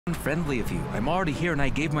Friendly of you. I'm already here and I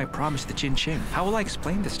gave my promise to Chin Ching. How will I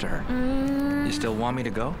explain this to her? You still want me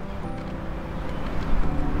to go?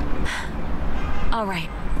 All right,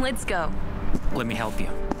 let's go. Let me help you.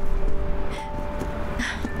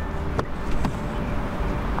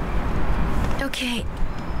 Okay.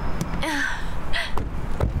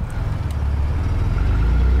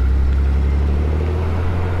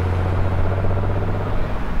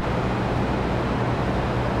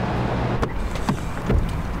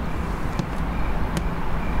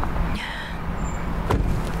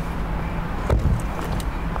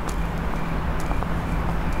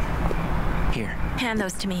 Here. Hand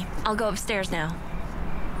those to me. I'll go upstairs now.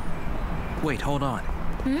 Wait, hold on.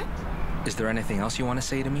 Is there anything else you want to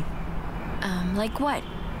say to me? Like what?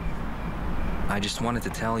 I just wanted to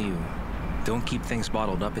tell you, don't keep things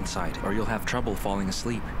bottled up inside, or you'll have trouble falling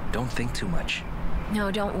asleep. Don't think too much.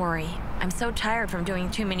 No, don't worry. I'm so tired from doing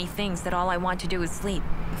too many things that all I want to do is sleep.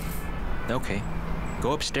 Okay.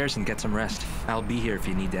 Go upstairs and get some rest. I'll be here if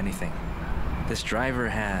you need anything. This driver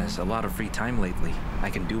has a lot of free time lately. I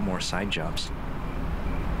can do more side jobs.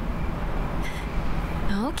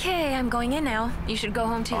 Okay, I'm going in now. You should go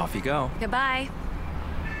home too. Off you go. Goodbye.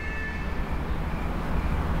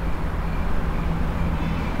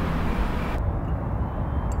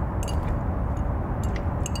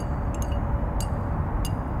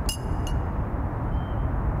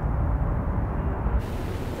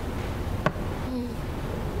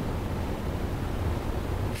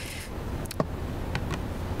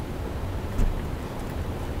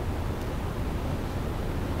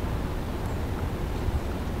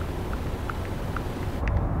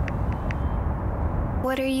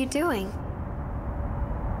 What are you doing?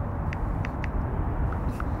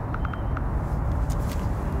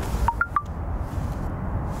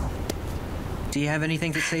 Do you have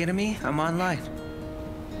anything to say to me? I'm online.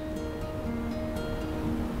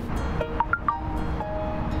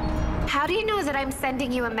 How do you know that I'm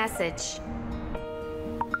sending you a message?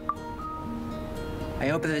 I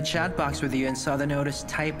opened the chat box with you and saw the notice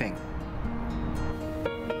typing.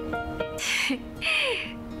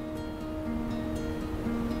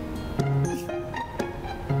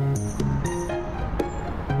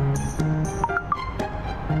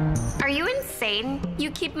 Are you insane?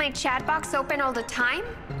 You keep my chat box open all the time?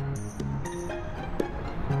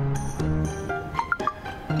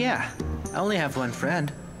 Yeah, I only have one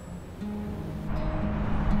friend.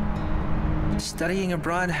 Studying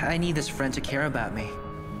abroad, I need this friend to care about me.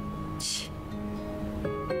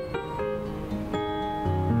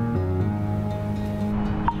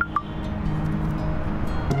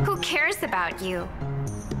 Who cares about you?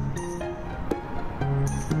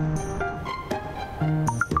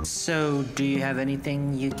 So, do you have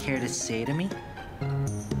anything you'd care to say to me?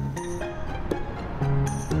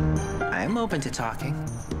 I'm open to talking.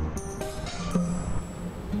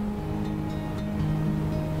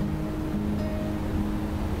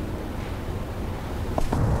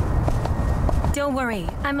 Don't worry,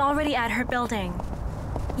 I'm already at her building.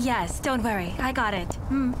 Yes, don't worry, I got it.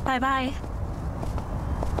 Bye-bye.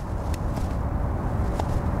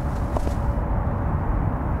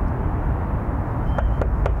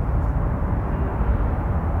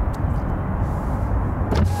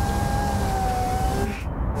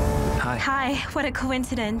 Hi, what a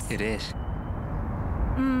coincidence. It is.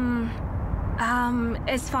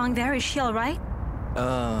 Is Fang there? Is she alright?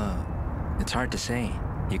 It's hard to say.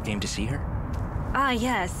 You came to see her? Ah,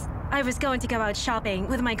 yes. I was going to go out shopping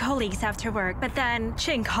with my colleagues after work, but then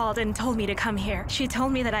Ching called and told me to come here. She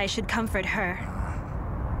told me that I should comfort her.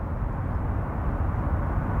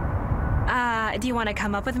 Do you want to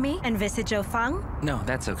come up with me and visit Zhou Fang? No,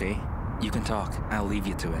 that's okay. You can talk. I'll leave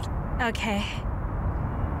you to it. Okay.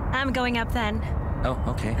 I'm going up then. Oh,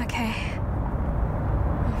 okay. Okay.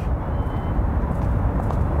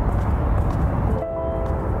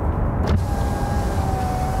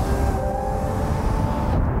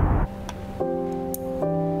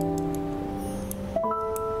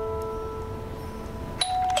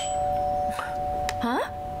 Huh?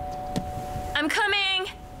 I'm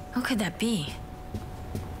coming! Who could that be?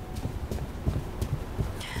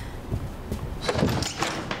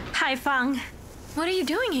 Hi, Fang. What are you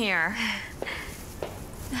doing here?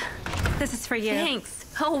 This is for you. Thanks.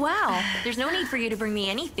 Oh, wow. There's no need for you to bring me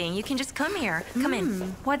anything. You can just come here. Come in.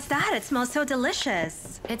 What's that? It smells so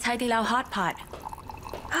delicious. It's Haidilao hot pot.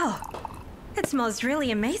 Oh, it smells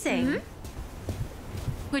really amazing.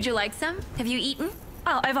 Would you like some? Have you eaten?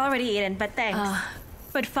 Oh, I've already eaten, but thanks.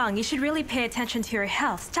 But Fang, you should really pay attention to your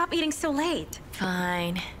health. Stop eating so late.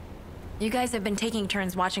 Fine. You guys have been taking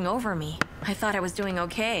turns watching over me. I thought I was doing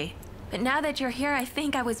okay. But now that you're here, I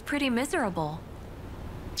think I was pretty miserable.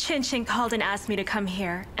 Chin called and asked me to come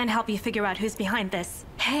here and help you figure out who's behind this.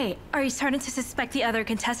 Hey, are you starting to suspect the other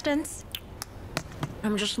contestants?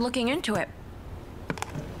 I'm just looking into it.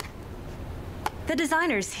 The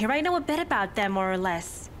designers here, I know a bit about them more or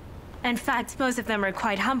less. In fact, most of them are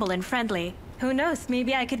quite humble and friendly. Who knows,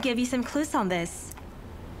 maybe I could give you some clues on this.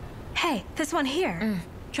 Hey, this one here.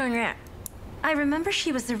 Chunye. I remember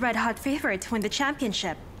she was the red-hot favorite to win the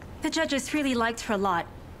championship. The judges really liked her a lot.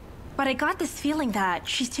 But I got this feeling that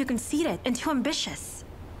she's too conceited and too ambitious.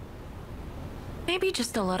 Maybe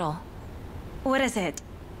just a little. What is it?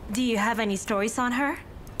 Do you have any stories on her?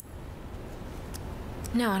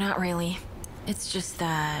 No, not really. It's just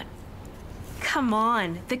that... Come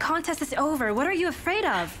on, the contest is over. What are you afraid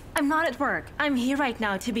of? I'm not at work. I'm here right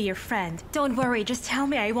now to be your friend. Don't worry, just tell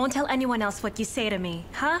me. I won't tell anyone else what you say to me,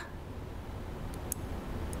 huh?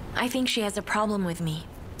 I think she has a problem with me.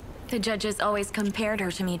 The judges always compared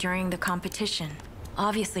her to me during the competition.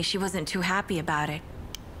 Obviously, she wasn't too happy about it.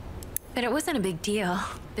 But it wasn't a big deal.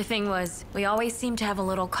 The thing was, we always seemed to have a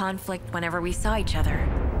little conflict whenever we saw each other.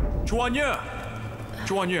 Juanye!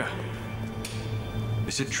 Juanye!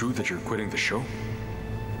 Is it true that you're quitting the show?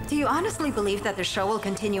 Do you honestly believe that the show will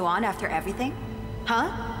continue on after everything?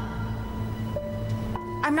 Huh?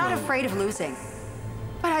 I'm not afraid of losing.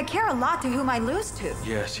 But I care a lot to whom I lose to.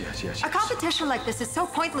 Yes. A competition like this is so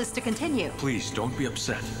pointless to continue. Please, don't be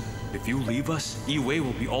upset. If you leave us, Yi-Wei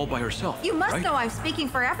will be all by herself. You must right? know I'm speaking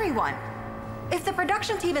for everyone. If the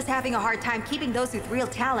production team is having a hard time keeping those with real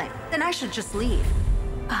talent, then I should just leave.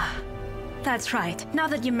 That's right. Now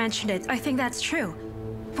that you mentioned it, I think that's true.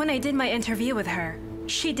 When I did my interview with her,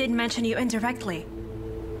 she did mention you indirectly.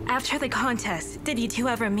 After the contest, did you two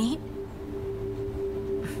ever meet?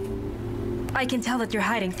 I can tell that you're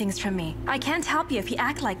hiding things from me. I can't help you if you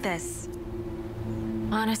act like this.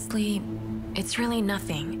 Honestly, it's really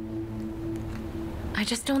nothing. I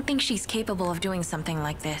just don't think she's capable of doing something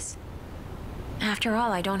like this. After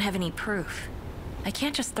all, I don't have any proof. I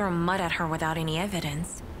can't just throw mud at her without any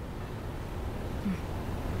evidence.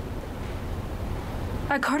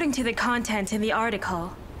 According to the content in the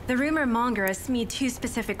article, the rumor mongers meet two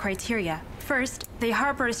specific criteria. First, they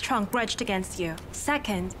harbor a strong grudge against you.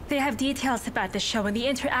 Second, they have details about the show and the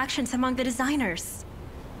interactions among the designers.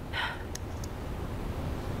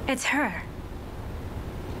 It's her.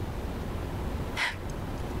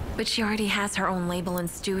 But she already has her own label and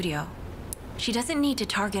studio. She doesn't need to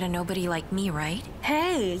target a nobody like me, right?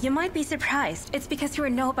 Hey, you might be surprised. It's because you're a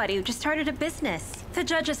nobody who just started a business. The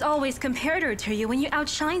judges always compared her to you when you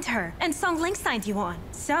outshined her, and Song Ling signed you on.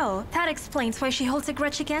 So, that explains why she holds a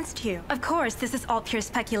grudge against you. Of course, this is all pure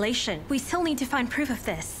speculation. We still need to find proof of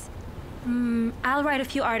this. I'll write a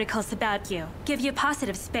few articles about you. Give you a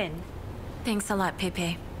positive spin. Thanks a lot,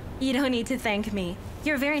 Pepe. You don't need to thank me.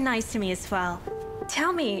 You're very nice to me as well.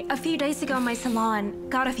 Tell me, a few days ago my salon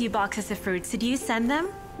got a few boxes of fruits. Did you send them?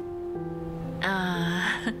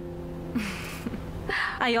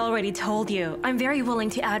 I already told you. I'm very willing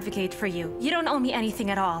to advocate for you. You don't owe me anything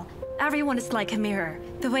at all. Everyone is like a mirror.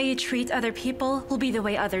 The way you treat other people will be the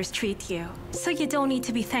way others treat you. So you don't need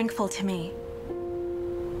to be thankful to me.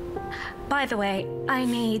 By the way, I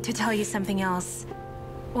need to tell you something else.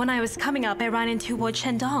 When I was coming up, I ran into Wu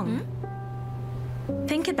Chendong.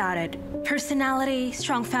 Think about it. Personality,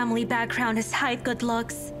 strong family background, his height, good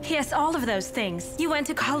looks. He has all of those things. You went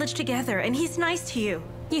to college together and he's nice to you.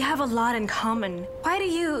 You have a lot in common. Why do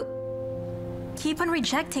you keep on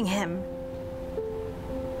rejecting him?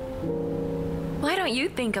 Why don't you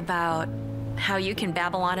think about how you can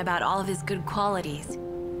babble on about all of his good qualities?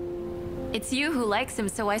 It's you who likes him,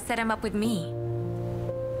 so I set him up with me.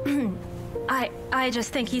 I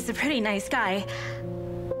just think he's a pretty nice guy.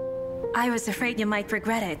 I was afraid you might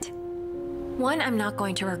regret it. One, I'm not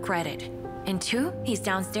going to regret it. And two, he's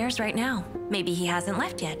downstairs right now. Maybe he hasn't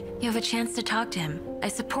left yet. You have a chance to talk to him. I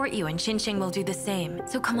support you, and Qingqing will do the same.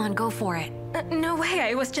 So come on, go for it. No way,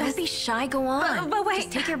 I was just... Don't be shy, go on. But wait...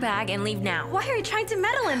 Just take your bag and leave now. Why are you trying to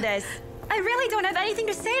meddle in this? I really don't have anything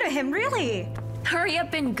to say to him, really. Hurry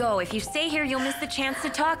up and go. If you stay here, you'll miss the chance to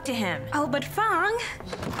talk to him. Oh, but Fang...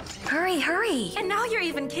 Hurry. And now you're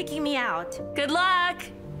even kicking me out. Good luck.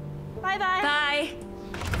 Bye-bye. Bye.